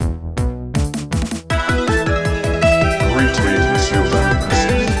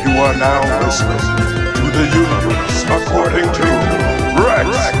are now listening to the universe according to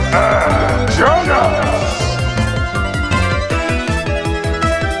Rex and Jonas.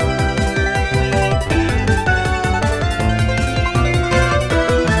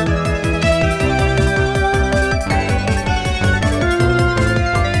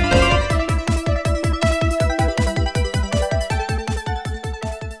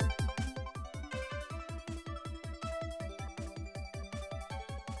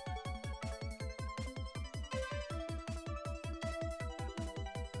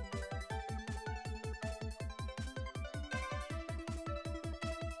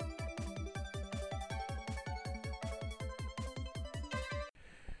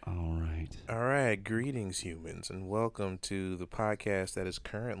 All right, greetings, humans, and welcome to the podcast that is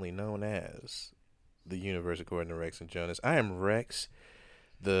currently known as The Universe According to Rex and Jonas. I am Rex,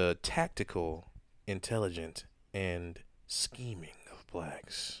 the tactical, intelligent, and scheming of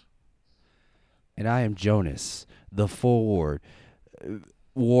blacks. And I am Jonas, the forward,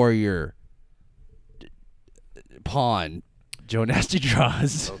 warrior, pawn, Joe Nasty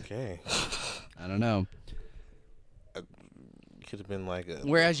Draws. Okay. I don't know. Could have been like a...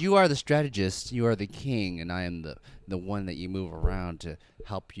 Whereas you are the strategist, you are the king, and I am the one that you move around to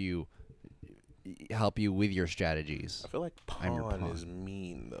help you with your strategies. I feel like pawn is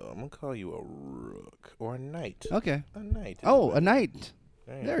mean, though. I'm going to call you a rook or a knight. Okay. A knight. Oh, a knight.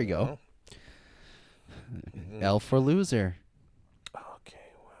 There you go. L for loser.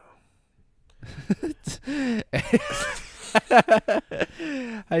 Okay, well.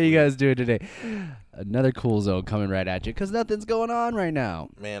 How you guys doing today? Another cool zone coming right at you because nothing's going on right now.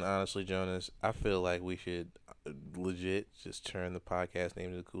 Man, honestly, Jonas, I feel like we should legit just turn the podcast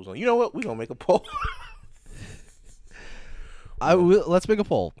name to the Cool Zone. You know what? We're going to make a poll. Let's make a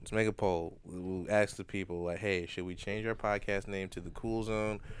poll. Let's make a poll. We'll ask the people, like, hey, should we change our podcast name to the Cool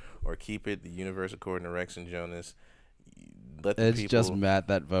Zone or keep it The Universe According to Rex and Jonas? It's just Matt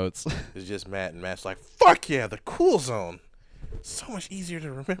that votes. It's just Matt, and Matt's like, fuck yeah, the Cool Zone. So much easier to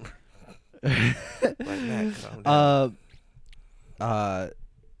remember. Like Matt, calm down.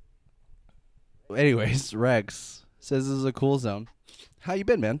 Anyways, Rex says this is a cool zone. How you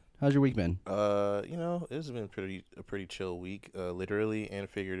been, man? How's your week been? It's been a pretty chill week, literally and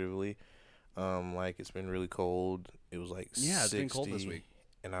figuratively. Like it's been really cold. It was like 60, it's been cold this week,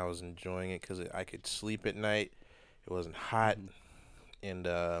 and I was enjoying it because I could sleep at night. It wasn't hot, and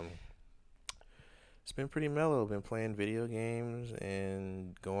it's been pretty mellow. Been playing video games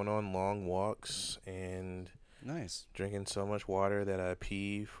and going on long walks and nice drinking so much water that I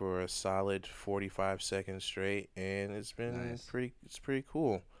pee for a solid 45 seconds straight, and it's been pretty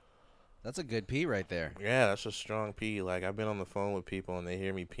cool. That's a good pee right there. Yeah, that's a strong pee. Like I've been on the phone with people and they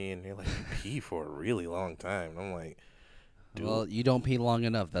hear me pee and they're like, "You pee for a really long time." And I'm like, dude, well, you don't pee long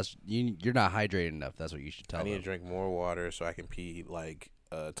enough. You're not hydrated enough. That's what you should tell them. I need to drink more water so I can pee like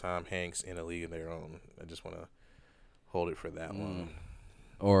Tom Hanks in A League of Their Own. I just want to hold it for that long.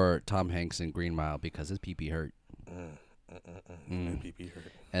 Or Tom Hanks in Green Mile because his pee hurt. My pee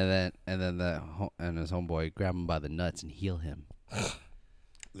hurt. And then his homeboy grab him by the nuts and heal him.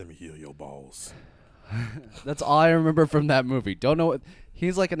 Let me heal your balls. That's all I remember from that movie. Don't know what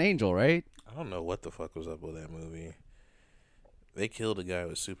he's like an angel, right? I don't know what the fuck was up with that movie. They killed a guy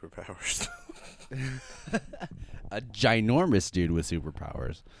with superpowers. A ginormous dude with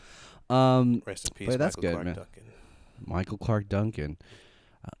superpowers. Rest in peace, but that's Michael good, Clark man. Duncan. Michael Clark Duncan,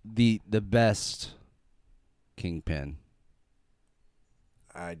 the best Kingpin.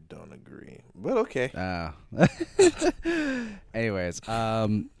 I don't agree, but okay. Anyways,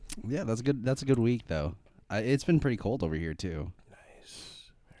 yeah, that's good. That's a good week though. It's been pretty cold over here too.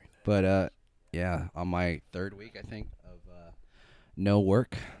 Nice, very nice. But yeah, on my third week, I think of no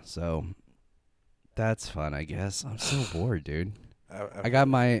work, so that's fun. I guess I'm so bored, dude. I got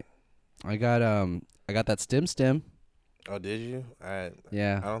that stim. Oh, did you?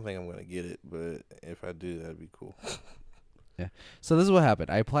 Yeah. I don't think I'm gonna get it, but if I do, that'd be cool. Yeah. So this is what happened.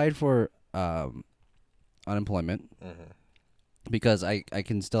 I applied for unemployment because I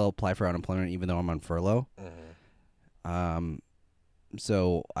can still apply for unemployment even though I'm on furlough.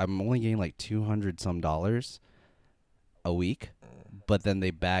 So I'm only getting like $200 some a week, but then they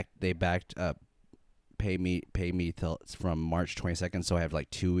backed up pay me till from March 22nd, so I have like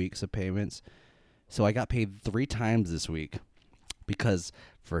 2 weeks of payments. So I got paid 3 times this week because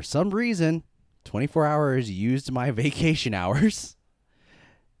for some reason 24 hours used my vacation hours,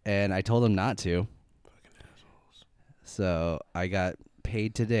 and I told them not to. Fucking assholes. So I got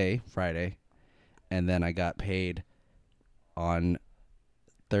paid today, Friday, and then I got paid on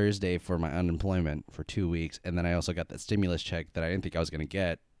Thursday for my unemployment for 2 weeks, and then I also got that stimulus check that I didn't think I was going to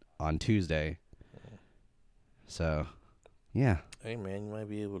get on Tuesday. So, yeah. Hey man, you might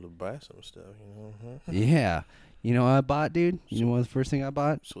be able to buy some stuff. Yeah. You know what I bought, dude? You know what the first thing I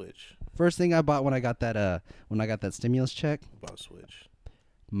bought? Switch. First thing I bought when I got that stimulus check? About Switch.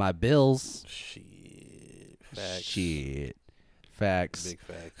 My bills. Shit. Facts. Shit. Facts. Big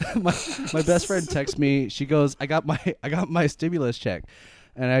facts. my best friend texts me. She goes, I got my stimulus check.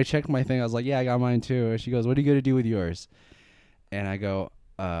 And I checked my thing. I was like, yeah, I got mine too. And she goes, what are you going to do with yours? And I go,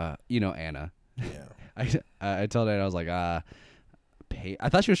 Anna. Yeah. I told her, I was like, pay. I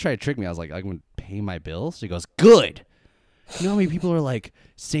thought she was trying to trick me. I was like, I'm going to pay my bills? She goes, good. You know how many people are like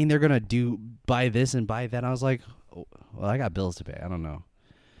saying they're going to buy this and buy that? And I was like, oh, well, I got bills to pay. I don't know.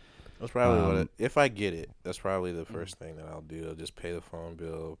 That's probably if I get it, that's probably the first thing that I'll do. I'll just pay the phone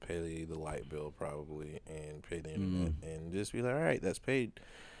bill, pay the light bill probably, and pay the internet, and just be like, all right, that's paid.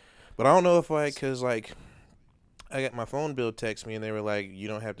 But I don't know if because I got my phone bill text me, and they were like, you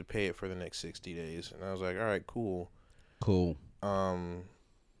don't have to pay it for the next 60 days. And I was like, all right, cool.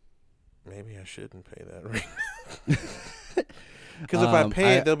 Maybe I shouldn't pay that right now. Because if I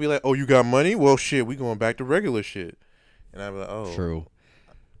pay it, they'll be like, oh, you got money? Well, shit, we going back to regular shit. And I'll be like, oh. True.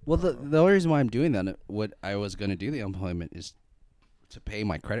 Well, the only reason why I'm doing that, what I was going to do the unemployment is to pay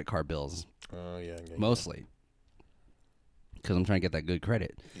my credit card bills. Oh, yeah. Mostly. Because I'm trying to get that good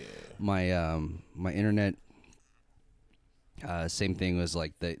credit. Yeah. My internet, same thing was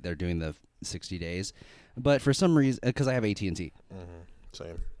like they're doing the 60 days. But for some reason, because I have AT&T.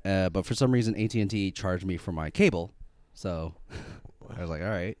 Same. But for some reason, AT&T charged me for my cable. So I was like, all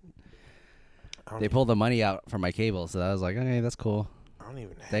right. They pulled the money out for my cable. So I was like, okay, that's cool. I don't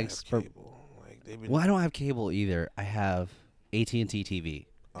even have cable. Well, I don't have cable either. I have AT&T TV.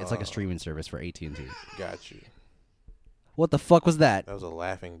 It's like a streaming service for AT&T. Got you. What the fuck was that? That was a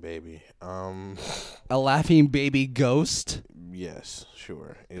laughing baby. A laughing baby ghost? Yes,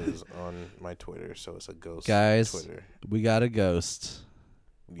 sure. It was on my Twitter, so it's a ghost. Guys, Twitter. We got a ghost.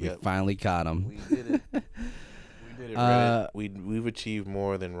 Yep. We finally caught him. We did it. We did it. Reddit. We've achieved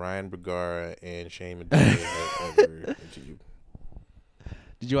more than Ryan Bergara and Shane Madej have ever achieved.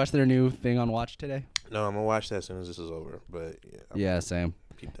 Did you watch their new thing on Watch today? No, I'm gonna watch that as soon as this is over. But yeah, same.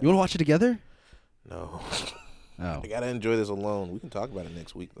 You want to watch it together? No. Oh. I gotta enjoy this alone. We can talk about it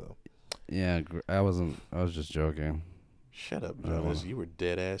next week though. Yeah, I was just joking. Shut up, Jonas. You were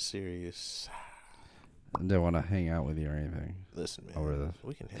dead ass serious. I didn't want to hang out with you or anything. Listen, man. Over this.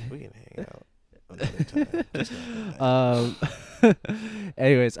 We can hang out another time. Just not tonight.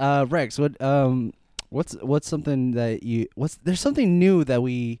 Anyways, Rex, what's something that there's something new that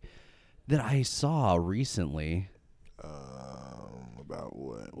I saw recently. About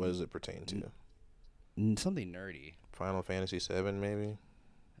what? What does it pertain to? Something nerdy. Final Fantasy VII, maybe?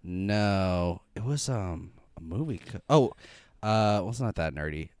 No, it was a movie. It's not that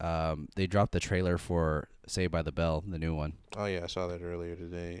nerdy. They dropped the trailer for Saved by the Bell, the new one. Oh yeah, I saw that earlier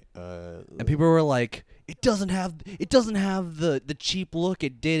today. And people were like, "It doesn't have the cheap look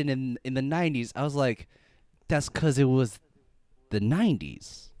it did in the '90s." I was like, "That's because it was the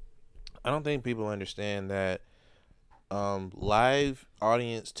 '90s." I don't think people understand that live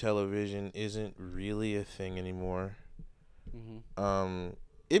audience television isn't really a thing anymore. Mm-hmm.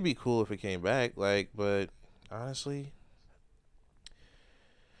 It'd be cool if it came back, but honestly,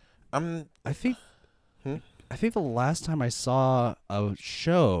 I think the last time I saw a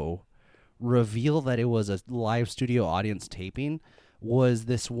show reveal that it was a live studio audience taping was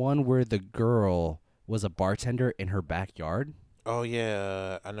this one where the girl was a bartender in her backyard. Oh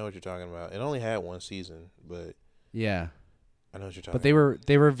yeah, I know what you're talking about. It only had one season, but yeah, I know what you're talking. But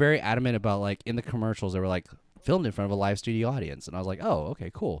they were very adamant about, like, in the commercials they were like filmed in front of a live studio audience, and I was like, oh,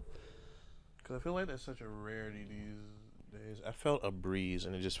 okay, cool. Because I feel like that's such a rarity these days. I felt a breeze,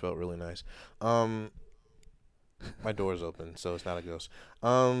 and it just felt really nice. My door's open, so it's not a ghost.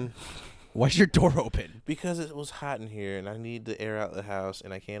 Why's your door open? Because it was hot in here, and I need to air out the house,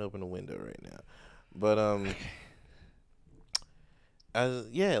 and I can't open the window right now. But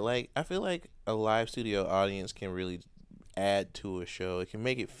I feel like a live studio audience can really add to a show. It can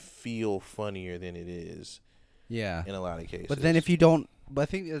make it feel funnier than it is. Yeah. In a lot of cases. But then if you don't, but I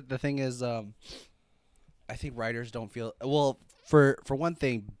think the thing is, I think writers don't feel, well, for one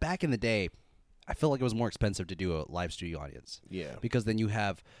thing, back in the day, I feel like it was more expensive to do a live studio audience. Yeah. Because then you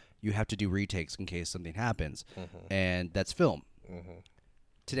have to do retakes in case something happens, and that's film. Mm-hmm.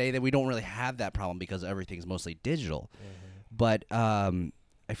 Today, that we don't really have that problem because everything's mostly digital. Mm-hmm. But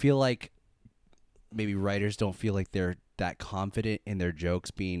I feel like maybe writers don't feel like they're that confident in their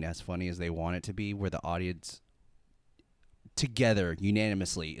jokes being as funny as they want it to be, where the audience together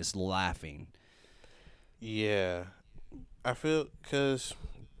unanimously is laughing. Yeah. I feel, because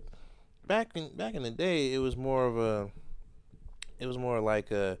back in the day, it was more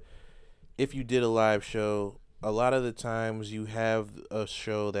like if you did a live show, a lot of the times you have a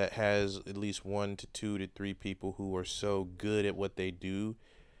show that has at least 1 to 2 to 3 people who are so good at what they do,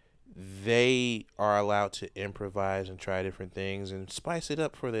 they are allowed to improvise and try different things and spice it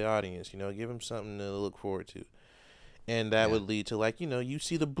up for the audience, give them something to look forward to. And that would lead to, like, you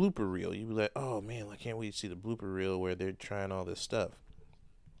see the blooper reel. You'd be like, oh, man, I can't wait to see the blooper reel where they're trying all this stuff.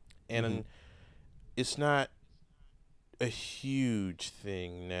 And it's not a huge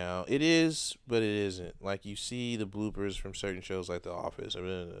thing now. It is, but it isn't. Like, you see the bloopers from certain shows like The Office.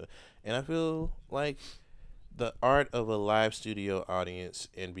 And I feel like the art of a live studio audience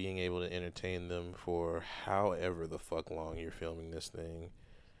and being able to entertain them for however the fuck long you're filming this thing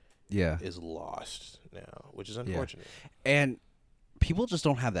is lost now, which is unfortunate. And people just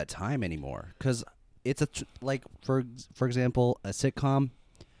don't have that time anymore, because it's like, for example, a sitcom,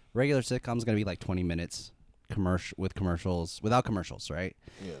 regular sitcom is going to be like 20 minutes with commercials, without commercials, right?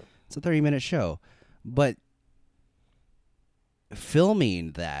 Yeah. It's a 30-minute show. But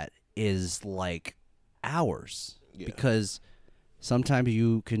filming that is like hours, because sometimes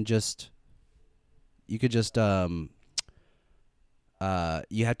you could just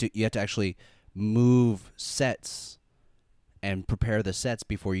you have to actually move sets and prepare the sets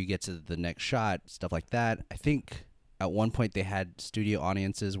before you get to the next shot, stuff like that. I think at one point they had studio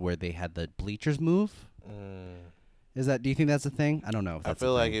audiences where they had the bleachers move. Do you think that's a thing? I don't know if that's I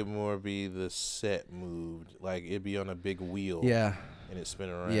feel a like thing. it more be the set moved, like it'd be on a big wheel, Yeah, and it spin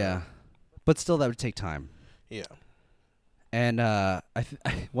around. yeah, but still that would take time. Yeah. And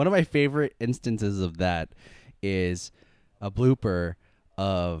one of my favorite instances of that is a blooper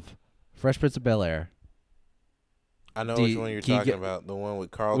of Fresh Prince of Bel-Air. I know which one you're talking about. The one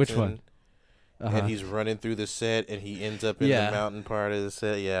with Carlton. Which one? And he's running through the set, and he ends up in the mountain part of the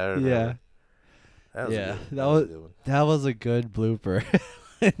set. Yeah, I remember. That was a good one. That was a good blooper.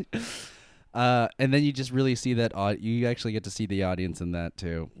 And then you just really see that you actually get to see the audience in that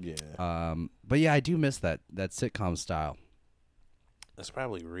too. Yeah. But yeah, I do miss that sitcom style. It's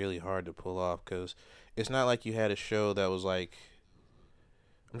probably really hard to pull off, because it's not like you had a show that was like,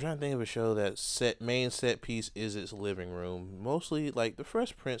 I'm trying to think of a show that main set piece is its living room. Mostly like the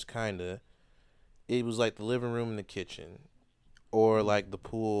Fresh Prince, kinda. It was like the living room and the kitchen, or like the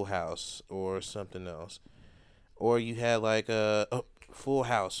pool house, or something else. Or you had like Full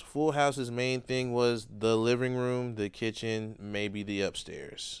House. Full House's main thing was the living room, the kitchen, maybe the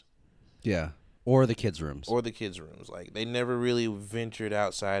upstairs. Yeah. Or the kids' rooms. Like, they never really ventured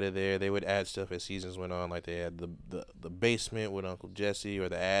outside of there. They would add stuff as seasons went on. Like, they had the basement with Uncle Jesse, or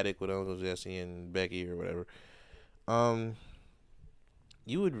the attic with Uncle Jesse and Becky, or whatever.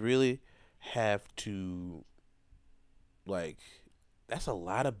 You would really have to, like, that's a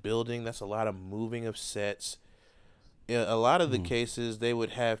lot of building. That's a lot of moving of sets. In a lot of the cases, they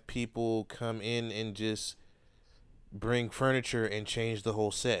would have people come in and just bring furniture and change the whole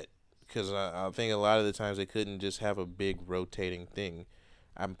set. Because I think a lot of the times they couldn't just have a big rotating thing.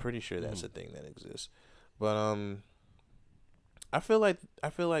 I'm pretty sure that's a thing that exists. But I feel like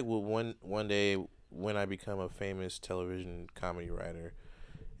one day when I become a famous television comedy writer,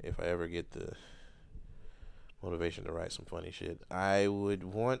 if I ever get the motivation to write some funny shit, I would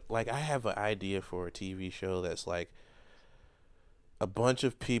want, like, I have an idea for a TV show that's like a bunch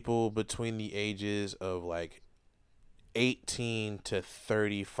of people between the ages of like 18 to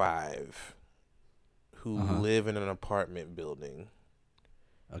 35 who live in an apartment building.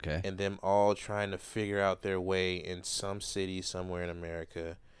 Okay. And them all trying to figure out their way in some city somewhere in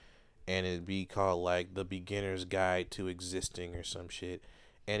America. And it'd be called like The Beginner's Guide to Existing or some shit.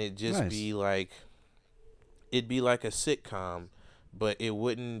 And it'd just be like, it'd be like a sitcom, but it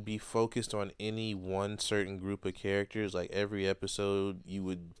wouldn't be focused on any one certain group of characters. Like, every episode, you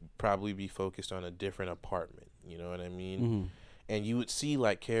would probably be focused on a different apartment. You know what I mean? And you would see,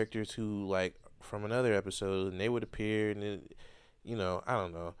 like, characters who, like, from another episode, and they would appear, and it, I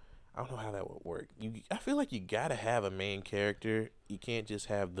don't know. I don't know how that would work. I feel like you gotta have a main character. You can't just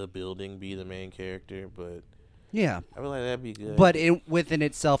have the building be the main character, but yeah, I feel like that'd be good. But within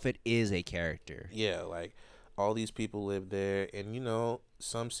itself, it is a character. Yeah, like, all these people live there, and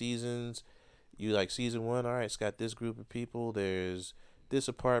some seasons, you like season 1, all right, it's got this group of people, there's this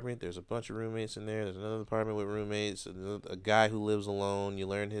apartment, there's a bunch of roommates in there's another apartment with roommates, a guy who lives alone, you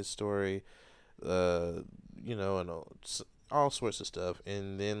learn his story, and all sorts of stuff.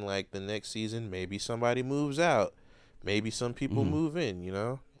 And then, like, the next season, maybe somebody moves out, maybe some people move in,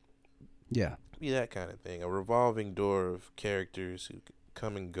 Yeah. Be that kind of thing, a revolving door of characters who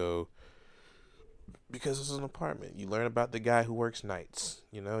come and go. Because it's an apartment. You learn about the guy who works nights.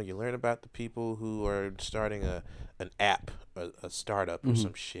 You know, you learn about the people who are starting an app, a startup or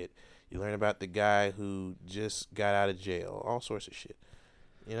some shit. You learn about the guy who just got out of jail. All sorts of shit.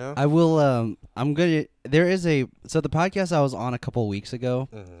 You know? I will. There is a. So the podcast I was on a couple weeks ago,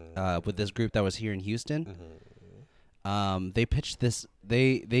 with this group that was here in Houston. They pitched this.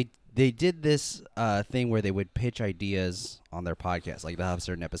 They did this thing where they would pitch ideas on their podcast. Like they have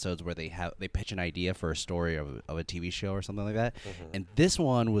certain episodes where they pitch an idea for a story of a TV show or something like that. And this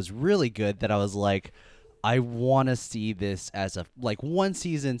one was really good. That I was like, I want to see this as a one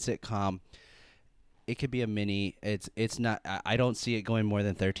season sitcom. It could be a mini. It's not. I don't see it going more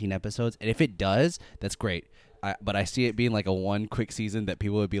than 13 episodes. And if it does, that's great. But I see it being like a one quick season that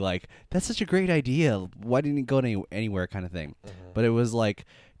people would be like, "That's such a great idea. Why didn't it go anywhere?" kind of thing. But it was like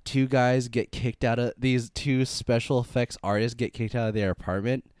two guys get kicked out of these two special effects artists get kicked out of their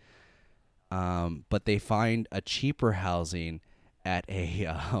apartment. But they find a cheaper housing at a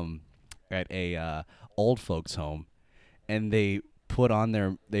old folks home, and they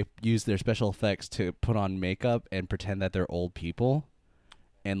use their special effects to put on makeup and pretend that they're old people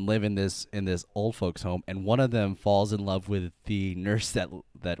and live in this old folks home. And one of them falls in love with the nurse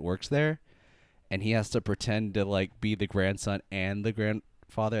that works there, and he has to pretend to like be the grandson and the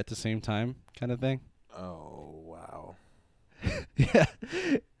grandfather at the same time, kind of thing. Oh, wow. Yeah.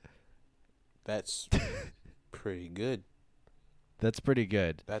 That's pretty good. That's pretty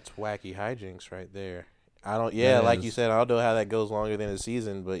good. That's wacky hijinks right there. Like you said, I don't know how that goes longer than a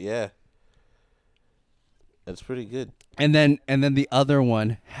season, but yeah. That's pretty good. And then the other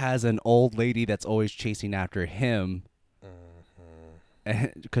one has an old lady that's always chasing after him,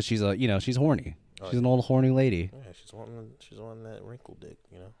 because she's she's horny. She's an old horny lady. Yeah, she's wanting that wrinkle dick,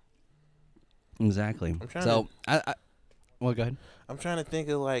 you know. Exactly. Well, go ahead. I'm trying to think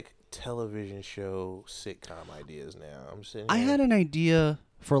of like television show sitcom ideas now. I'm sitting. I had an idea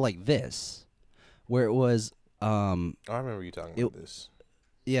for like this, where it was. I remember you talking about this.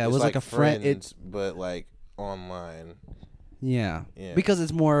 Yeah, it it's was like a friend. Friends, but like online. Yeah, because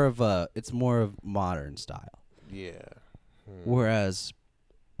it's more of modern style. Yeah. Whereas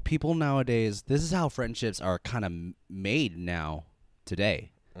people nowadays, this is how friendships are kind of made now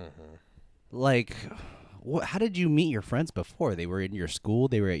today. Like, how did you meet your friends before? They were in your school,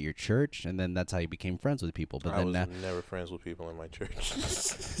 they were at your church, and then that's how you became friends with people. But I then was never friends with people in my church.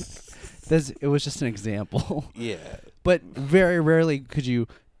 It was just an example. Yeah. But very rarely could you,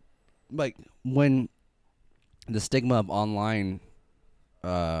 like, when the stigma of online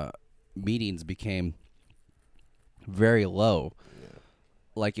meetings became very low,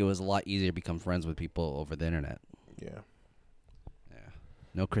 like it was a lot easier to become friends with people over the internet. Yeah.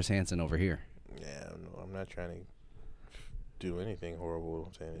 No Chris Hansen over here. Yeah, no, I'm not trying to do anything horrible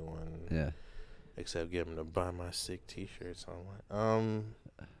to anyone. Yeah. Except get them to buy my sick T-shirts online. I'm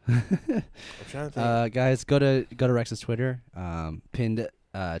trying to think. Guys, go to Rex's Twitter. Pinned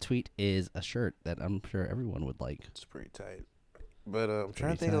tweet is a shirt that I'm sure everyone would like. It's pretty tight. But I'm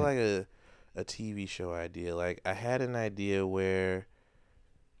trying to think of like a TV show idea. Like I had an idea where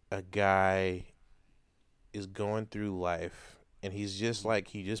a guy is going through life and he's just like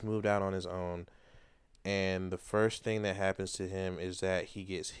he just moved out on his own, and the first thing that happens to him is that he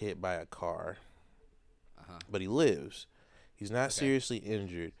gets hit by a car. But he lives. He's not seriously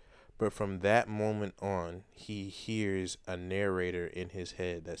injured. But from that moment on, he hears a narrator in his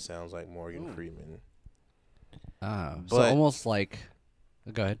head that sounds like Morgan Freeman. So almost like...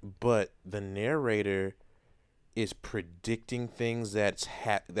 Go ahead. But the narrator is predicting things that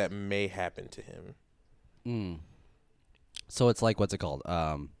may happen to him. So it's like, what's it called?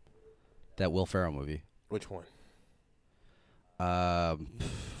 That Will Ferrell movie. Which one?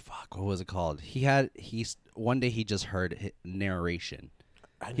 What was it called? One day he just heard narration.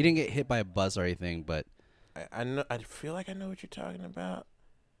 He didn't get hit by a bus or anything, but I know. I feel like I know what you're talking about,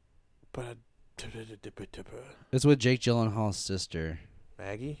 but it's with Jake Gyllenhaal's sister,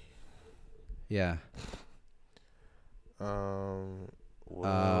 Maggie. Yeah.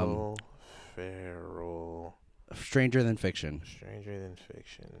 Will Ferrell. Stranger Than Fiction. Stranger Than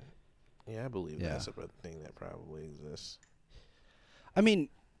Fiction. Yeah, I believe that's a thing that probably exists. I mean,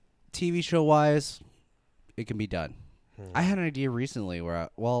 TV show wise, it can be done. I had an idea recently where,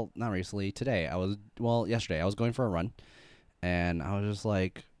 not recently, today. Yesterday, I was going for a run, and I was just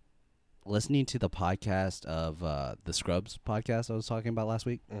like listening to the podcast of the Scrubs podcast I was talking about last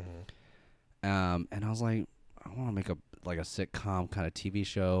week. And I was like, I want to make a sitcom kind of TV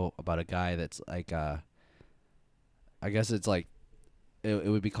show about a guy that's like, I guess it's like, it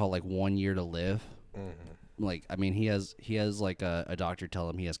would be called like 1 Year to Live. like I mean he has like a doctor tell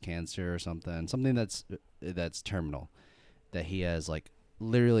him he has cancer or something that's terminal, that he has like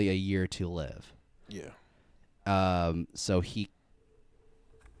literally a year to live. Yeah. So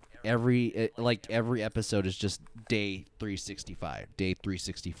every episode is just day 365, day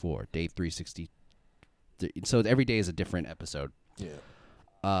 364, day 360. So every day is a different episode.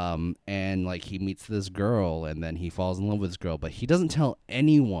 Yeah. And like he meets this girl and then he falls in love with this girl, but he doesn't tell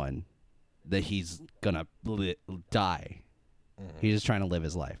anyone that he's gonna die. He's just trying to live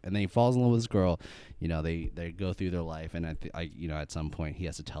his life, and then he falls in love with this girl. You know, they go through their life, and at some point he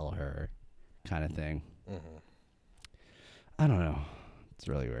has to tell her, kind of thing. I don't know. It's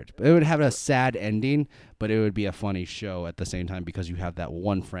really weird. But it would have a sad ending, but it would be a funny show at the same time because you have that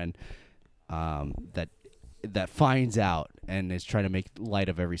one friend that finds out and is trying to make light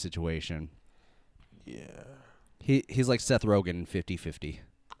of every situation. Yeah. He's like Seth Rogen in 50-50.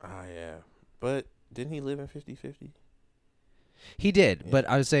 Ah, yeah. But didn't he live in 50-50? He did, Yeah. but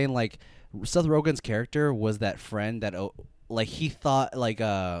I was saying like Seth Rogen's character was that friend that like he thought like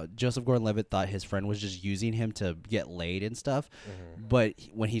Joseph Gordon-Levitt thought his friend was just using him to get laid and stuff. But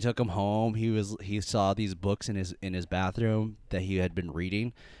when he took him home, he saw these books in his bathroom that he had been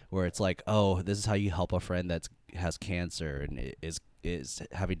reading, where it's like, oh, this is how you help a friend that has cancer and is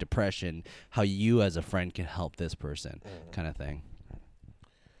having depression. How you as a friend can help this person, kind of thing.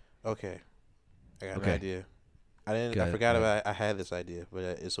 Okay. I got an Okay. idea. I Got it. forgot about I had this idea, but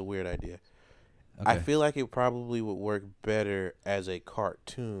it's a weird idea. I Okay. feel like it probably would work better as a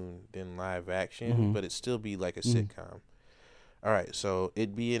cartoon than live action, but it'd still be like a sitcom. All right, so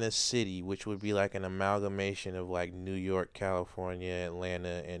it'd be in a city, which would be like an amalgamation of like New York, California,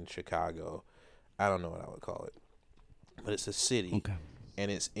 Atlanta, and Chicago. I don't know what I would call it, but it's a city, Okay. and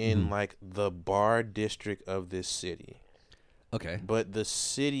it's in like the bar district of this city. Okay. But the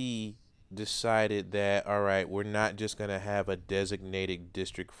city decided that, all right, we're not just going to have a designated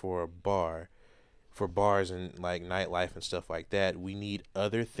district for bars and like nightlife and stuff like that. We need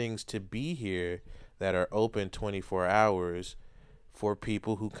other things to be here that are open 24 hours for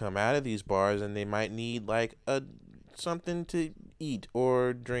people who come out of these bars, and they might need like something to eat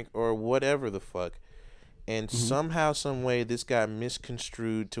or drink or whatever the fuck. And somehow, some way, this got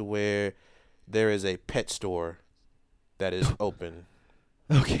misconstrued to where there is a pet store that is open.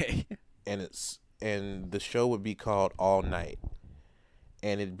 Okay. And the show would be called All Night,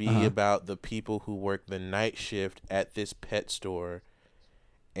 and it'd be about the people who work the night shift at this pet store,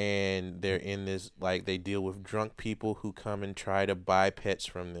 and they're in this like they deal with drunk people who come and try to buy pets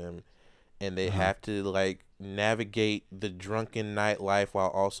from them, and they have to like navigate the drunken nightlife while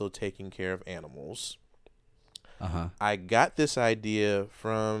also taking care of animals. I got this idea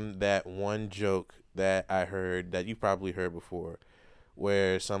from that one joke that I heard that you probably heard before,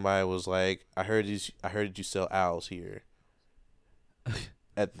 where somebody was like, I heard you sell owls here.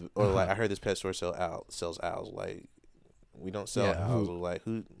 Like I heard this pet store sells owls. Like, we don't sell owls. Who? Like,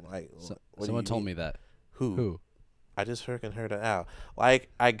 who? Like, what Someone do you told mean? me that. Who? I just heard an owl. Like,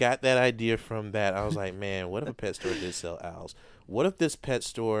 I got that idea from that. I was like, man, what if a pet store did sell owls? What if this pet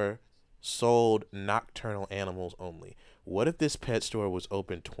store sold nocturnal animals only? What if this pet store was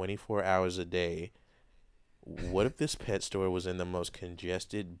open 24 hours a day? What if this pet store was in the most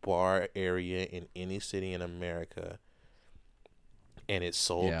congested bar area in any city in America, and it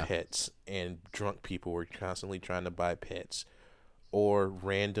sold pets, and drunk people were constantly trying to buy pets, or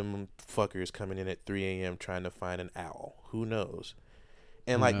random fuckers coming in at 3 a.m. trying to find an owl? Who knows?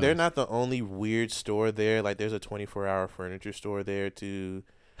 And like, they're not the only weird store there. Like, there's a 24-hour furniture store there too.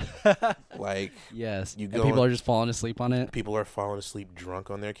 Like, Yes. you And go people are just falling asleep on it. people are falling asleep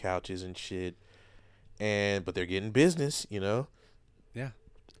drunk on their couches and shit. But they're getting business, you know. Yeah.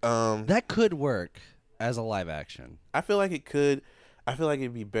 Um, That could work as a live action. I feel like it could. I feel like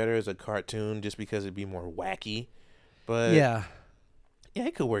it'd be better as a cartoon just because it'd be more wacky. But Yeah.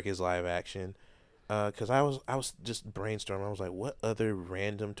 it could work as live action. Cause I was just brainstorming. I was like, what other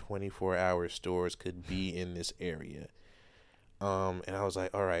random 24-hour stores could be in this area? And I was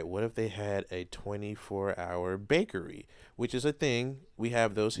like, all right, what if they had a 24-hour bakery, which is a thing. We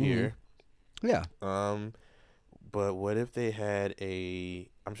have those here. Yeah. But what if they had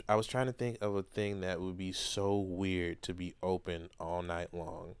I was trying to think of a thing that would be so weird to be open all night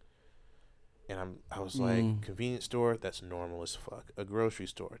long. And I was like, convenience store, that's normal as fuck. A grocery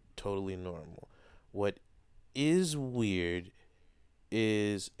store, totally normal. What is weird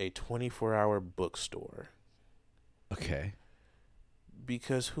is a 24-hour bookstore. Okay.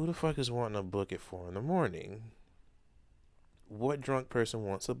 Because who the fuck is wanting a book at 4 in the morning? What drunk person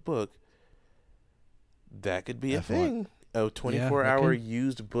wants a book? That could be a thing. A 24-hour okay.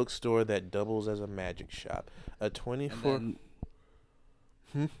 used bookstore that doubles as a magic shop. A 24. And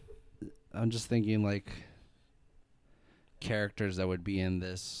then, I'm just thinking like characters that would be in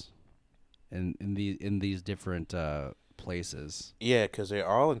this, in these different places. Yeah, because they're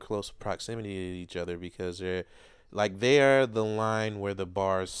all in close proximity to each other because they are the line where the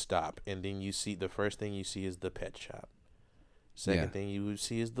bars stop, and then you see the first thing you see is the pet shop. Second Yeah. thing you would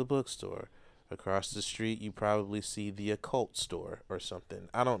see is the bookstore. Across the street, you probably see the occult store or something.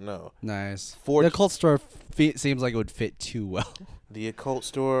 I don't know. Nice. Fort- The occult store seems like it would fit too well. The occult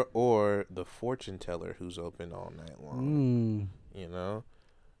store or the fortune teller who's open all night long. You know?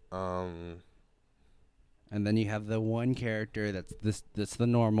 And then you have the one character that's the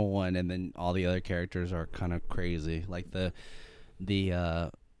normal one, and then all the other characters are kind of crazy, like the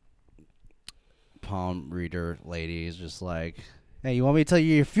palm reader lady is just like, "Hey, you want me to tell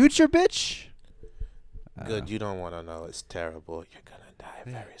you your future, bitch?" Good, you don't want to know. It's terrible. You're gonna die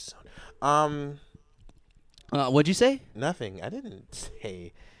very soon. What'd you say? Nothing. I didn't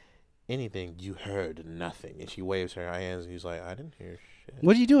say anything. You heard nothing. And she waves her hands, and he's like, I didn't hear shit.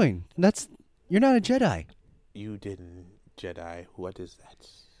 What are you doing? You're not a Jedi. You didn't, Jedi. What is that?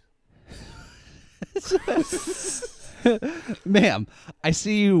 Ma'am, I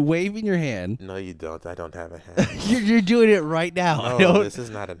see you waving your hand. No, you don't. I don't have a hand. You're doing it right now. No, this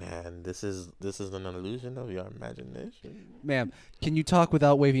is not a hand. This is an illusion of your imagination. Ma'am, can you talk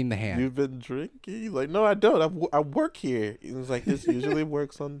without waving the hand? You've been drinking? He's like, no, I don't. I work here. It's like, this usually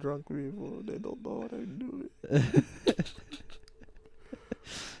works on drunk people. They don't know how to do it.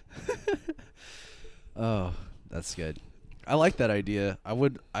 Oh, that's good. I like that idea. I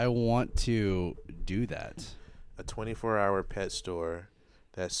want to do that. A 24-hour pet store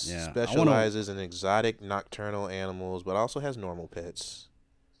that Yeah, specializes in exotic nocturnal animals, but also has normal pets.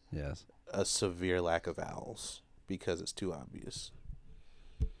 Yes. A severe lack of owls because it's too obvious.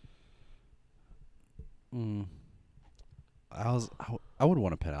 I would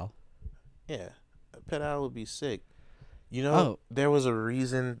want a pet owl. Yeah, a pet owl would be sick. You know, there was a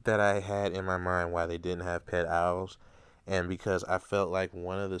reason that I had in my mind why they didn't have pet owls, and because I felt like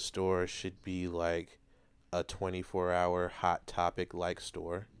one of the stores should be like a 24-hour Hot Topic like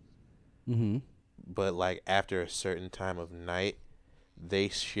store. Mm-hmm. But like after a certain time of night, they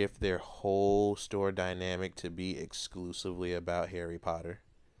shift their whole store dynamic to be exclusively about Harry Potter.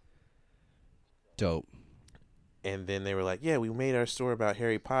 Dope. And then they were like, yeah, we made our store about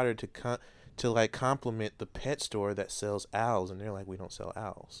Harry Potter to like complement the pet store that sells owls. And they're like, we don't sell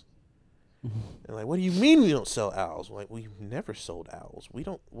owls. They're like, what do you mean we don't sell owls? We're like, we've never sold owls.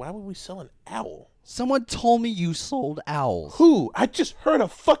 Why would we sell an owl? Someone told me you sold owls. Who? I just heard a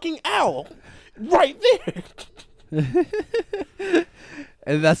fucking owl right there.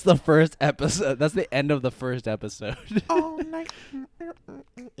 And that's the first episode. That's the end of the first episode. All night.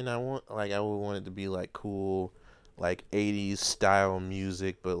 And I would want it to be like cool, like 80s style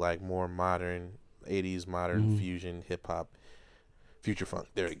music, but like more modern, 80s modern fusion, hip hop, future funk.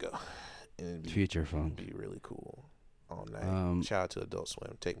 There you go. And Future funk. Be really cool all night. Shout out to Adult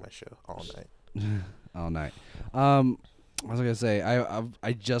Swim. Take my show all night. All night. I was gonna say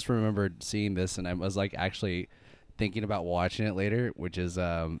I just remembered seeing this, and I was like actually thinking about watching it later, which is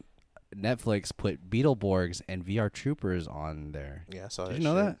Netflix put Beetleborgs and VR Troopers on there. Yeah, I saw that. Did you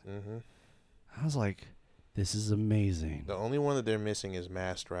know that? Mm-hmm. I was like, this is amazing. The only one that they're missing is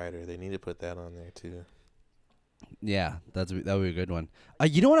Masked Rider. They need to put that on there too. Yeah, that would be a good one.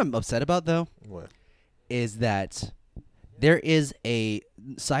 You know what I'm upset about though? What? Is that there is a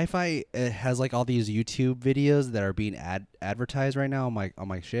Sci-Fi has like all these YouTube videos that are being advertised right now on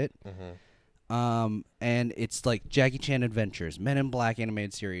my shit. Mm-hmm. And it's like Jackie Chan Adventures, Men in Black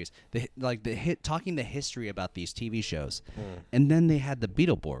animated series. Talking the history about these TV shows, and then they had the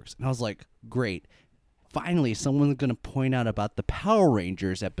Beetleborgs, and I was like, great. Finally, someone's going to point out about the Power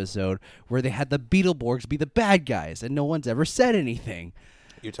Rangers episode where they had the Beetleborgs be the bad guys, and no one's ever said anything.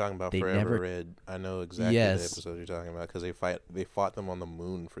 You're talking about They Forever never- Red. I know exactly the episode you're talking about because they fought them on the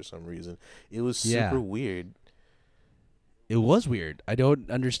moon for some reason. It was super weird. It was weird. I don't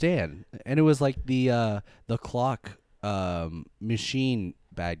understand. And it was like the clock machine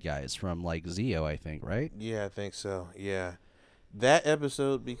bad guys from like Zeo, I think, right? Yeah, I think so. Yeah. That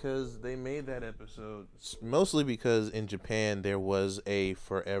episode, because they made that episode mostly because in Japan there was a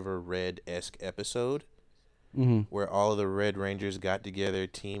Forever Red-esque episode where all of the Red Rangers got together,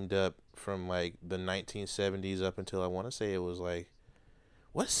 teamed up from like the 1970s up until I want to say it was like,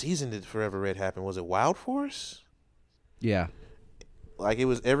 what season did Forever Red happen? Was it Wild Force? Yeah. Like it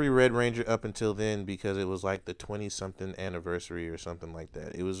was every Red Ranger up until then because it was like the 20-something anniversary or something like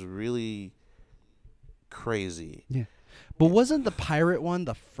that. It was really crazy. Yeah. But wasn't the pirate one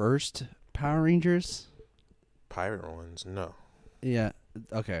the first Power Rangers? Pirate ones, no. Yeah.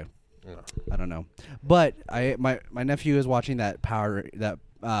 Okay. No. I don't know. But my nephew is watching that pirate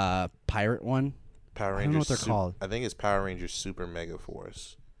one. Power Rangers. I don't know what they're called. I think it's Power Rangers Super Mega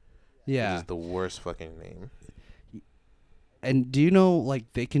Force. Yeah. Which is the worst fucking name. And do you know,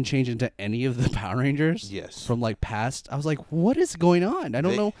 like, they can change into any of the Power Rangers? Yes. From, like, past? I was like, what is going on? I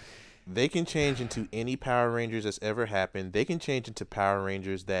don't know. They can change into any Power Rangers that's ever happened. They can change into Power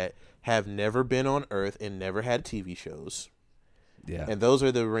Rangers that have never been on Earth and never had TV shows. Yeah. And those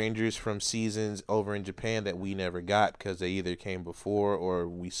are the Rangers from seasons over in Japan that we never got because they either came before or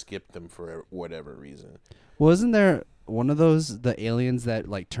we skipped them for whatever reason. Wasn't there one of those, the aliens that,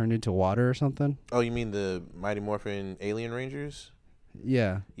 like, turned into water or something? Oh, you mean the Mighty Morphin Alien Rangers?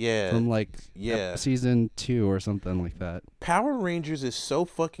 Yeah. Yeah. From, like, yeah. season 2 or something like that. Power Rangers is so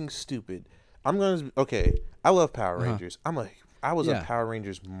fucking stupid. Okay, I love Power Rangers. I was a Power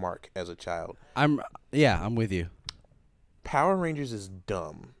Rangers mark as a child. I'm with you. Power Rangers is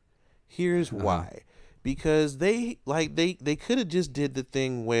dumb. Here's why. Because they could have just did the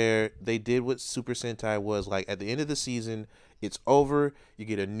thing where they did what Super Sentai was. Like, at the end of the season, it's over. You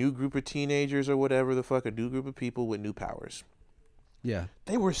get a new group of teenagers or whatever the fuck, a new group of people with new powers. Yeah.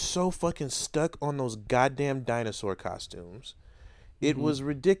 They were so fucking stuck on those goddamn dinosaur costumes. It was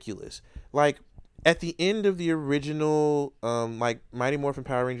ridiculous. Like, at the end of the original, like, Mighty Morphin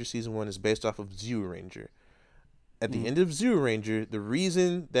Power Rangers Season 1 is based off of Zeo Ranger. At the end of Zeo Ranger, the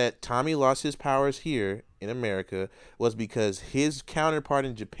reason that Tommy lost his powers here in America was because his counterpart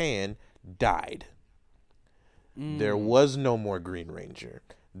in Japan died. There was no more Green Ranger.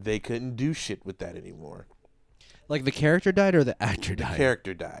 They couldn't do shit with that anymore. Like, the character died or the actor died? The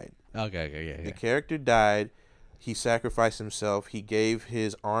character died. Okay, yeah. The character died. He sacrificed himself. He gave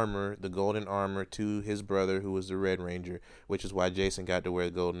his armor, the golden armor, to his brother, who was the Red Ranger, which is why Jason got to wear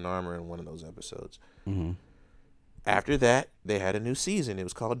the golden armor in one of those episodes. Mm-hmm. After that, they had a new season. It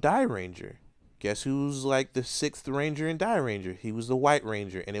was called Die Ranger. Guess who's like the 6th Ranger in Die Ranger? He was the White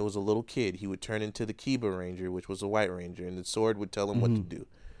Ranger, and it was a little kid. He would turn into the Kiba Ranger, which was a White Ranger, and the sword would tell him what to do.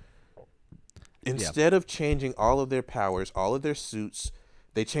 Instead of changing all of their powers, all of their suits,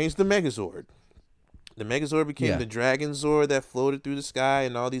 they changed the Megazord. The Megazord became the Dragon Zord that floated through the sky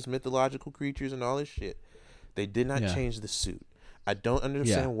and all these mythological creatures and all this shit. They did not change the suit. I don't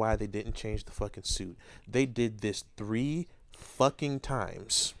understand why they didn't change the fucking suit. They did this 3 fucking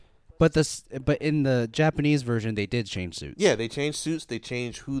times. But in the Japanese version, they did change suits. Yeah, they changed suits. They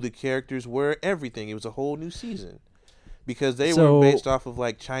changed who the characters were. Everything. It was a whole new season because they were based off of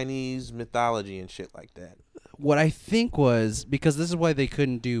like Chinese mythology and shit like that. What I think was because this is why they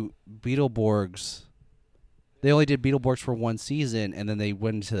couldn't do Beetleborgs. They only did Beetleborgs for one season, and then they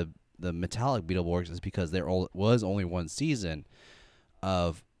went into the metallic Beetleborgs is because there was only one season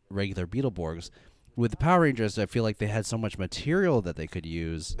of regular Beetleborgs. With the Power Rangers, I feel like they had so much material that they could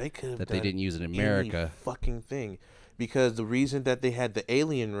use they didn't use in America. Any fucking thing, because the reason that they had the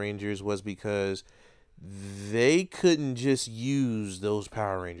Alien Rangers was because they couldn't just use those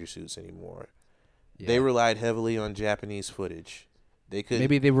Power Ranger suits anymore. Yeah. They relied heavily on Japanese footage. They could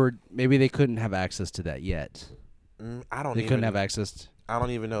maybe they couldn't have access to that yet. They couldn't have access. I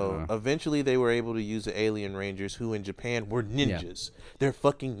don't even know. Eventually, they were able to use the Alien Rangers, who in Japan were ninjas. Yeah. They're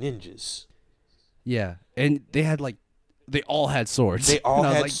fucking ninjas. Yeah, and they all had swords. They all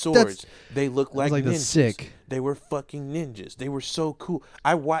had swords. They looked like ninjas. Sick. They were fucking ninjas. They were so cool.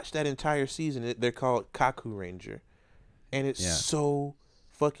 I watched that entire season. They're called Kaku Ranger, and it's so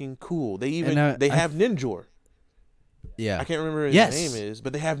fucking cool. They even have Ninjor. Yeah, I can't remember what his name is,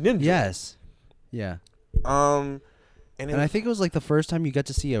 but they have Ninjor. Yes. Yeah. And I think it was like the first time you got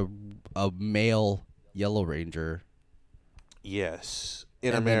to see a male Yellow Ranger. Yes,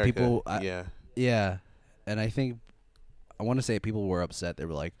 in America. Yeah, and I want to say people were upset. They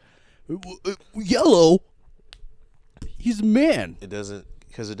were like, "Yellow, he's a man." It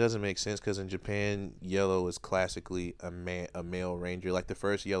doesn't make sense because in Japan, Yellow is classically a male ranger. Like the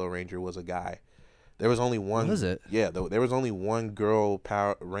first Yellow Ranger was a guy. There was only one. What is it? Yeah, there was only one girl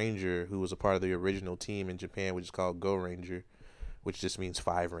Power Ranger who was a part of the original team in Japan, which is called Go Ranger, which just means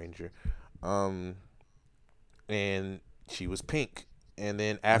 5 Ranger. And she was pink. And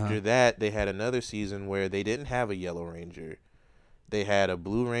then after that, they had another season where they didn't have a Yellow Ranger. They had a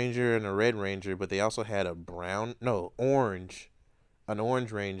Blue Ranger and a Red Ranger, but they also had an Orange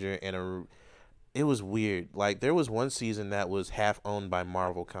Ranger and it was weird. Like there was one season that was half owned by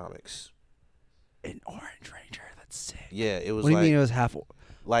Marvel Comics. An Orange Ranger, that's sick. Yeah, it was. What do you mean it was half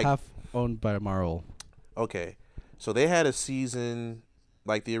owned by Marvel? Okay, so they had a season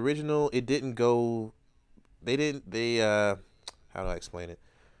like the original. It didn't go they didn't they how do I explain it?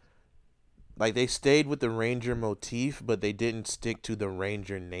 Like they stayed with the Ranger motif, but they didn't stick to the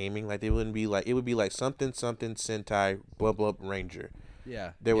Ranger naming. Like they wouldn't be like it would be like something something Sentai blah blah Ranger.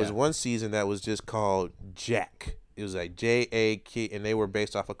 Yeah. There was yeah. one season that was just called Jack. It was like JAK, and they were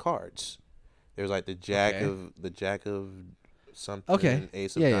based off of cards. There was like the Jack of something, Okay.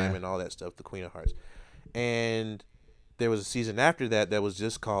 Ace of Yeah, yeah. Diamond, all that stuff, the Queen of Hearts, and there was a season after that that was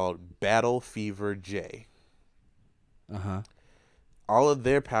just called Battle Fever J. Uh-huh. All of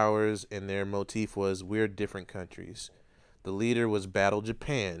their powers and their motif was we're different countries. The leader was Battle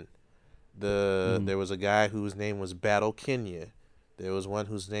Japan. There was a guy whose name was Battle Kenya. There was one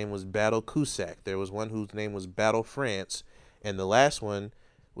whose name was Battle Cusack. There was one whose name was Battle France, and the last one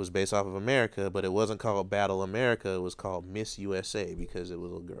was based off of America, but it wasn't called Battle America. It was called Miss USA because it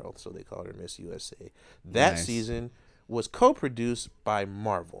was a girl, so they called her Miss USA. That Nice. season was co-produced by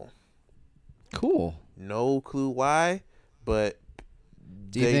Marvel. Cool. No clue why, but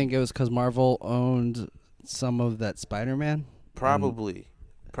Do you think it was because Marvel owned some of that Spider-Man? probably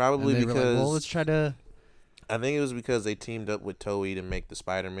And they were because like, well, let's try to. I think it was because they teamed up with Toei to make the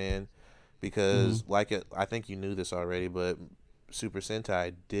Spider-Man. Because I think you knew this already, but Super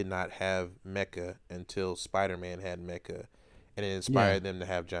Sentai did not have mecha until Spider-Man had mecha, and it inspired them to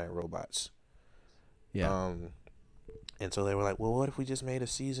have giant robots. Yeah. And so they were like, well, what if we just made a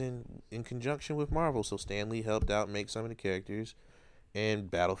season in conjunction with Marvel? So Stan Lee helped out make some of the characters, and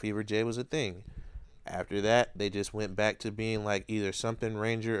Battle Fever J was a thing. After that, they just went back to being like either something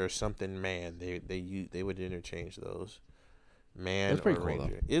Ranger or something Man. They would interchange those. Man That's pretty or cool,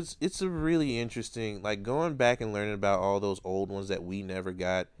 Ranger. It's a really interesting, like going back and learning about all those old ones that we never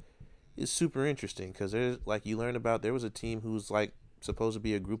got is super interesting because there's like you learn about there was a team who's like supposed to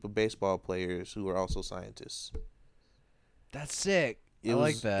be a group of baseball players who are also scientists. That's sick. It I was,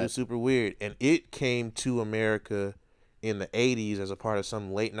 like It that. was super weird, and it came to America in the 80s as a part of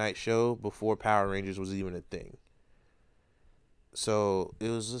some late night show before Power Rangers was even a thing. So it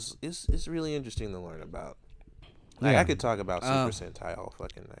was just it's really interesting to learn about. Like I could talk about Super Sentai all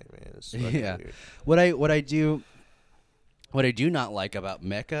fucking night, man. It's fucking weird. What I do not like about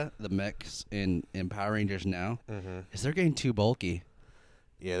the mechs in Power Rangers now, is they're getting too bulky.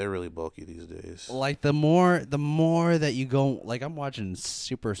 Yeah, they're really bulky these days. Like the more that you go, like I'm watching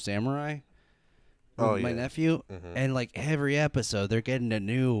Super Samurai with my nephew, and like every episode they're getting a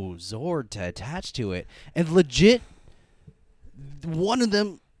new Zord to attach to it, and legit, one of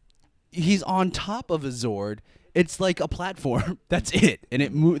them, he's on top of a Zord. It's like a platform. That's it,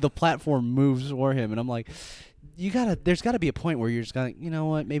 and the platform moves for him, and I'm like, there's gotta be a point where you're just going, you know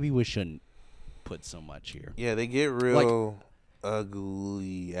what? Maybe we shouldn't put so much here. Yeah, they get real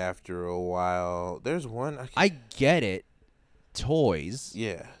ugly after a while. There's one I get it, toys.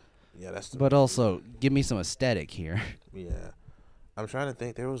 Yeah, that's the But also, give me some aesthetic here. Yeah, I'm trying to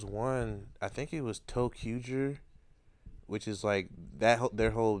think. There was one. I think it was Tokuger, which is like that.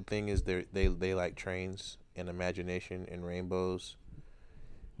 Their whole thing is they like trains and imagination and rainbows.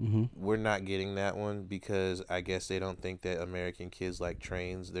 We're not getting that one because I guess they don't think that American kids like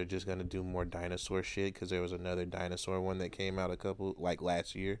trains. They're just gonna do more dinosaur shit because there was another dinosaur one that came out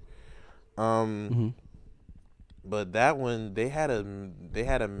last year. But that one they had a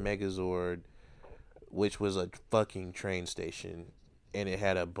Megazord, which was a fucking train station, and it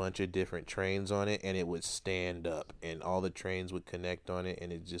had a bunch of different trains on it, and it would stand up, and all the trains would connect on it,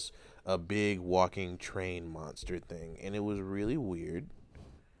 and it's just a big walking train monster thing, and it was really weird.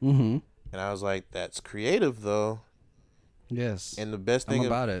 And I was like, that's creative though. Yes. And the best thing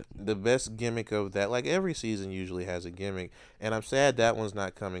about it. The best gimmick of that, like every season usually has a gimmick, and I'm sad that one's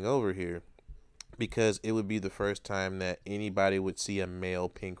not coming over here because it would be the first time that anybody would see a male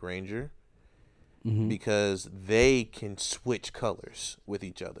Pink Ranger because they can switch colors with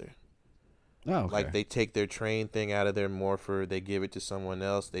each other. Oh, okay. Like they take their train thing out of their morpher, they give it to someone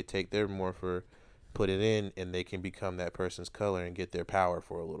else, they take their morpher, put it in, and they can become that person's color and get their power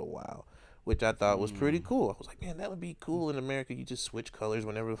for a little while, which I thought was pretty cool. I was like, man, that would be cool in America. You just switch colors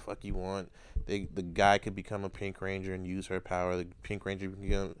whenever the fuck you want. The guy could become a Pink Ranger and use her power. The Pink Ranger can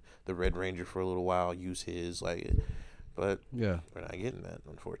become the Red Ranger for a little while, use his. But yeah, we're not getting that,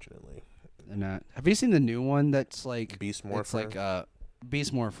 unfortunately. Have you seen the new one that's like Beast Morpher? It's like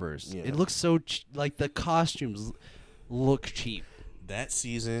Beast Morphers. Yeah. It looks so like the costumes look cheap. That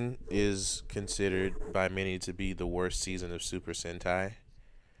season is considered by many to be the worst season of Super Sentai.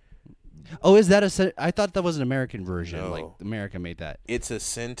 Oh, is that I thought that was an American version. No. Like America made that. It's a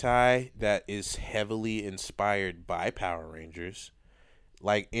Sentai that is heavily inspired by Power Rangers.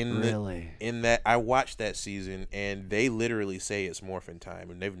 Like in that I watched that season and they literally say it's morphin'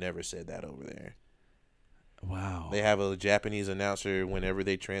 time and they've never said that over there. Wow. They have a Japanese announcer whenever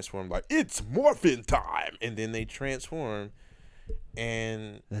they transform, like, it's morphin time, and then they transform,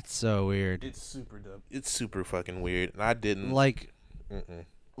 and That's so weird. it's super dumb. It's super fucking weird, and I didn't Like, Mm-mm.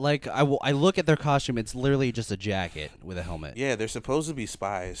 like I look at their costume. It's literally just a jacket with a helmet. Yeah, they're supposed to be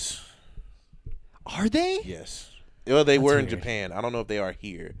spies. Are they? Yes. Well, they That's were in weird. Japan. I don't know if they are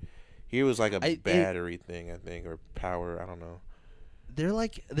here. Here was like a It- battery thing, I think, or power. I don't know. They're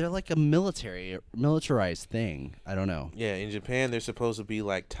like a militarized thing. I don't know. Yeah, in Japan, they're supposed to be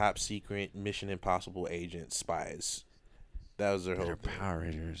like top secret Mission Impossible agents, spies. That was their whole They're thing. Power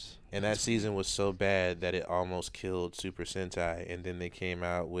Rangers. And that season was so bad that it almost killed Super Sentai. And then they came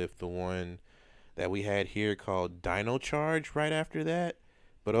out with the one that we had here called Dino Charge right after that.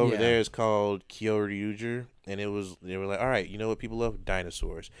 But over Yeah. there it's called Kyoryuger. And they were like, all right, you know what people love?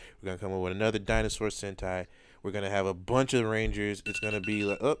 Dinosaurs. We're going to come up with another dinosaur Sentai. We're going to have a bunch of Rangers. It's going to be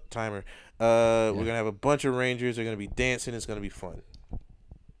like, timer. We're going to have a bunch of Rangers. They're going to be dancing. It's going to be fun.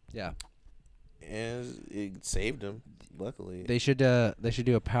 Yeah. And it saved them, luckily. They should do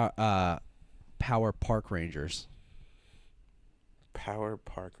a Power Park Rangers. Power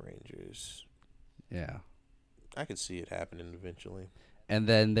Park Rangers. Yeah. I could see it happening eventually. And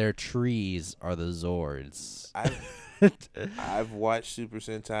then their trees are the Zords. I've watched Super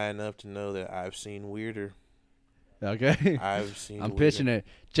Sentai enough to know that I've seen weirder. Okay. I've seen. I'm pitching it.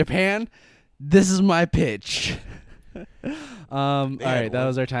 Japan, this is my pitch. All right, that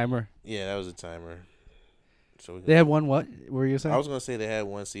was our timer. Yeah, that was a timer. So They had one. What were you saying? I was gonna say they had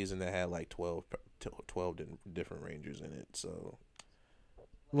one season that had like 12 different Rangers in it. So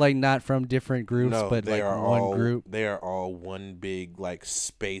Like not from different groups, no, but they like are one all, group. They are all one big like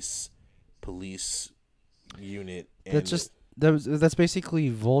space police unit. And That's basically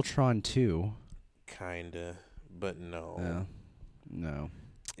Voltron 2. kinda, but no. Yeah. No.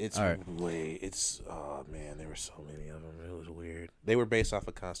 It's All right. oh man, there were so many of them. It was weird. They were based off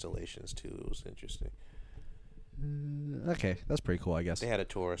of constellations too. It was interesting. Okay, that's pretty cool, I guess. They had a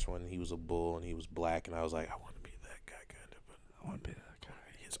Taurus one. He was a bull and he was black, and I was like, I want to be that guy kind of, but I want to be that guy.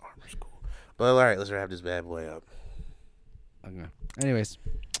 His armor's cool. But all right, let's wrap this bad boy up. Okay. Anyways,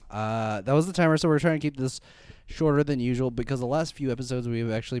 that was the timer, so we're trying to keep this shorter than usual because the last few episodes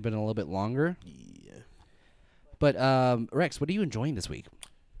we've actually been a little bit longer. Yeah. But Rex, what are you enjoying this week?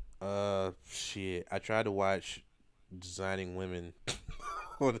 Shit. I tried to watch Designing Women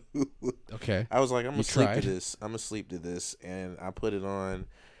on Hulu. Okay. I was like, I'm You tried? gonna sleep to this, and I put it on,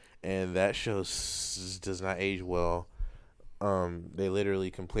 and that show does not age well. They literally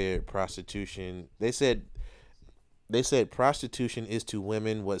compared prostitution. They said prostitution is to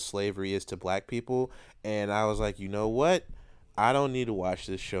women what slavery is to black people, and I was like, you know what? I don't need to watch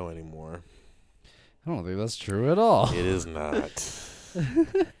this show anymore. I don't think that's true at all. It is not.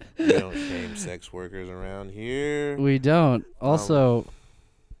 We don't shame sex workers around here. We don't. Also,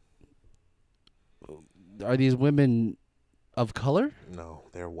 are these women of color? No,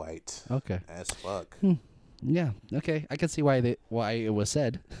 they're white Okay. as fuck. Yeah. Okay. I can see why it was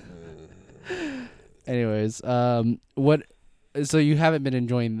said. Mm, Anyways, what? So you haven't been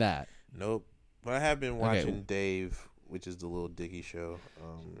enjoying that? nope. But I have been watching Dave, which is the little Dicky show.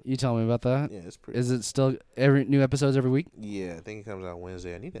 You tell me about that. Yeah, it's pretty. Is it still every new episodes every week? Yeah, I think it comes out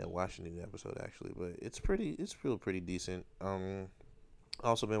Wednesday. I need to watch a new episode actually, but it's pretty decent.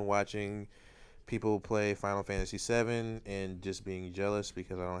 Also been watching people play Final Fantasy VII and just being jealous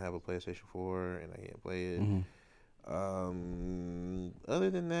because I don't have a PlayStation 4 and I can't play it. Mm-hmm. Other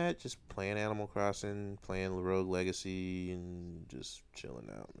than that, just playing Animal Crossing, playing Rogue Legacy, and just chilling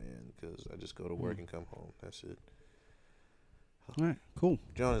out, man. Because I just go to work and come home. That's it. All right. Cool.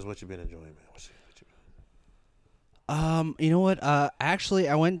 Jonas, what you been enjoying, man? What you You know what? Actually,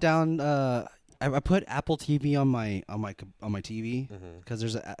 I went down. I put Apple TV on my TV because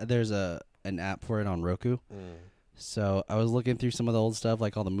there's an app for it on Roku. So I was looking through some of the old stuff,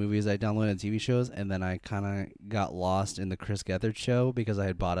 like all the movies I downloaded and TV shows, and then I kind of got lost in the Chris Gethard show because I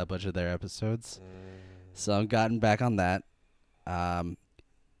had bought a bunch of their episodes. So I've gotten back on that. I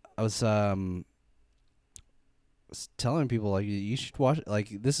was telling people like you should watch it.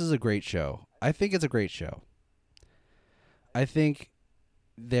 Like this is a great show. I think it's a great show. I think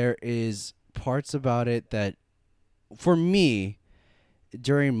there is parts about it that, for me,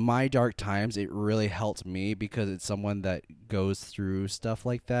 during my dark times, it really helped me because it's someone that goes through stuff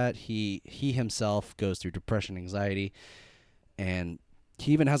like that. He himself goes through depression, anxiety, and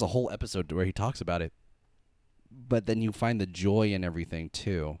he even has a whole episode where he talks about it. But then you find the joy in everything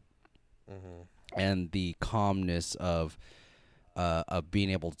too, and the calmness of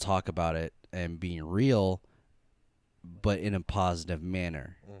being able to talk about it and being real, but in a positive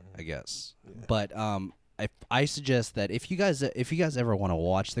manner, I guess. Yeah. But I suggest that if you guys ever want to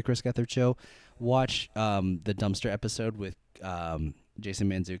watch the Chris Gethard show, watch the dumpster episode with Jason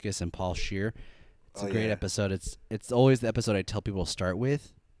Mantzoukas and Paul Scheer. It's a great episode. It's always the episode I tell people to start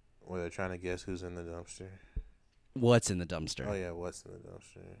with. Where they're trying to guess who's in the dumpster. What's in the dumpster? Oh yeah, what's in the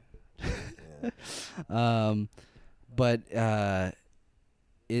dumpster? Yeah. But I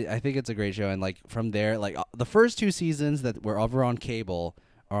think it's a great show, and like from there, like the first 2 seasons that were over on cable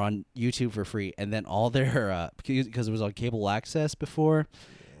are on YouTube for free, and then all their because it was on cable access before,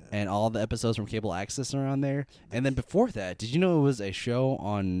 and all the episodes from cable access are on there. And then before that, did you know it was a show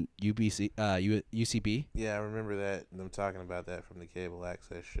on UCB? Yeah, I remember that them talking about that from the cable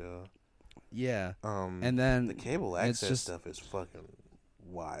access show. Yeah, and then the cable access stuff is fucking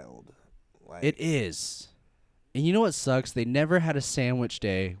wild. Like, it is. And you know what sucks? They never had a sandwich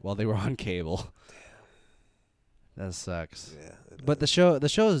day while they were on cable. Damn. That sucks. Yeah. But the show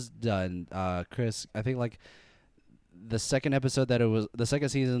is done. Chris, I think like the second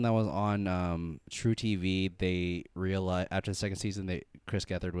season that was on True TV, they realized after the second season Chris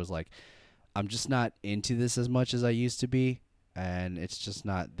Gethard was like, I'm just not into this as much as I used to be, and it's just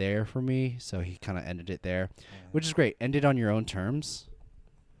not there for me. So he kind of ended it there, which is great. End it on your own terms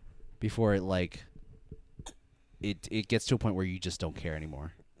before it like it gets to a point where you just don't care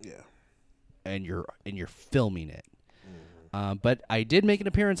anymore. Yeah. And you're filming it. Mm-hmm. But I did make an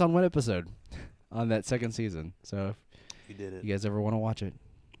appearance on one episode on that second season. So if you did it. You guys ever want to watch it?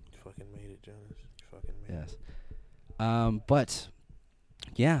 You fucking made it, Jonas. You fucking made it. Yes. But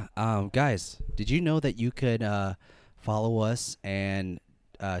yeah, guys, did you know that you could follow us and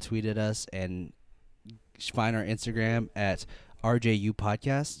tweet at us and find our Instagram at RJU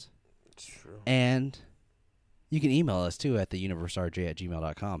Podcast? It's true. And you can email us, too, at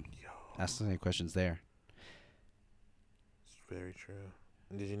theuniverserj@gmail.com. Ask us any questions there. It's very true.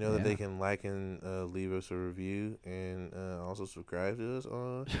 And did you know that they can like and leave us a review and also subscribe to us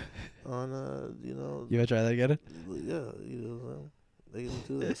on you know... You want to try that again? Yeah, they can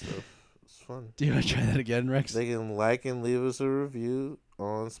do that stuff. It's fun. Do you want to try that again, Rex? They can like and leave us a review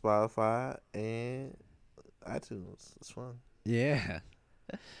on Spotify and iTunes. It's fun. Yeah.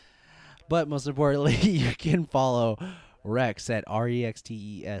 But most importantly, you can follow Rex at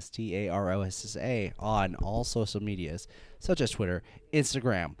REXTESTAROSSA on all social medias, such as Twitter,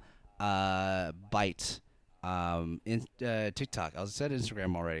 Instagram, Byte, TikTok. I said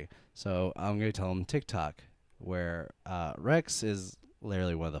Instagram already, so I'm going to tell him TikTok, where Rex is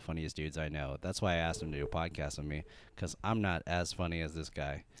literally one of the funniest dudes I know. That's why I asked him to do a podcast with me, because I'm not as funny as this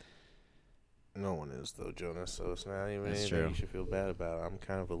guy. No one is, though, Jonas, so it's not even That's anything true. you should feel bad about. I'm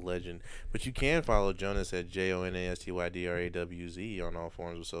kind of a legend. But you can follow Jonas at JONASTYDRAWZ on all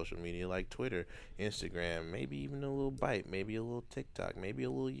forms of social media like Twitter, Instagram, maybe even a little Byte, maybe a little TikTok, maybe a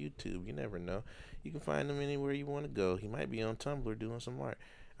little YouTube. You never know. You can find him anywhere you want to go. He might be on Tumblr doing some art.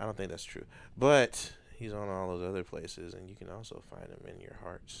 I don't think that's true. But he's on all those other places, and you can also find him in your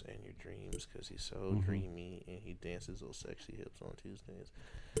hearts and your dreams because he's so dreamy, and he dances those sexy hips on Tuesdays.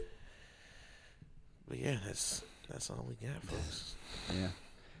 But yeah, that's all we got, folks. Yeah.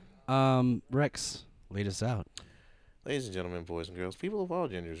 Rex, lead us out. Ladies and gentlemen, boys and girls, people of all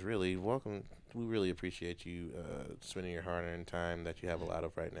genders, really, welcome. We really appreciate you spending your hard-earned time that you have a lot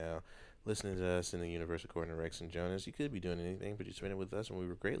of right now, listening to us in the universe according to Rex and Jonas. You could be doing anything, but you spend it with us, and we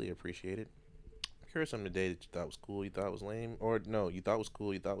would greatly appreciate it. If you heard something today that you thought was cool, you thought was lame, or no, you thought was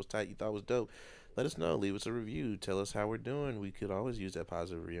cool, you thought was tight, you thought was dope, let us know. Leave us a review. Tell us how we're doing. We could always use that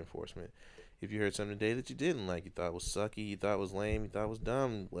positive reinforcement. If you heard something today that you didn't like, you thought was sucky, you thought was lame, you thought was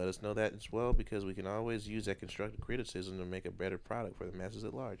dumb, let us know that as well, because we can always use that constructive criticism to make a better product for the masses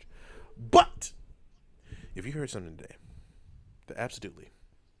at large. But if you heard something today that absolutely,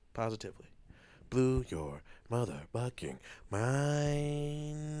 positively blew your motherfucking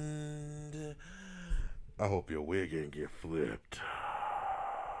mind, I hope your wig ain't get flipped.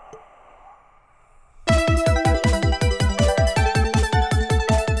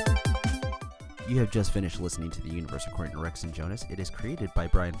 You have just finished listening to The Universe According to Rex and Jonas. It is created by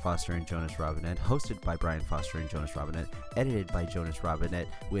Brian Foster and Jonas Robinette, hosted by Brian Foster and Jonas Robinette, edited by Jonas Robinette,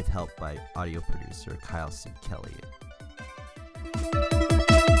 with help by audio producer Kyle C. Kelly.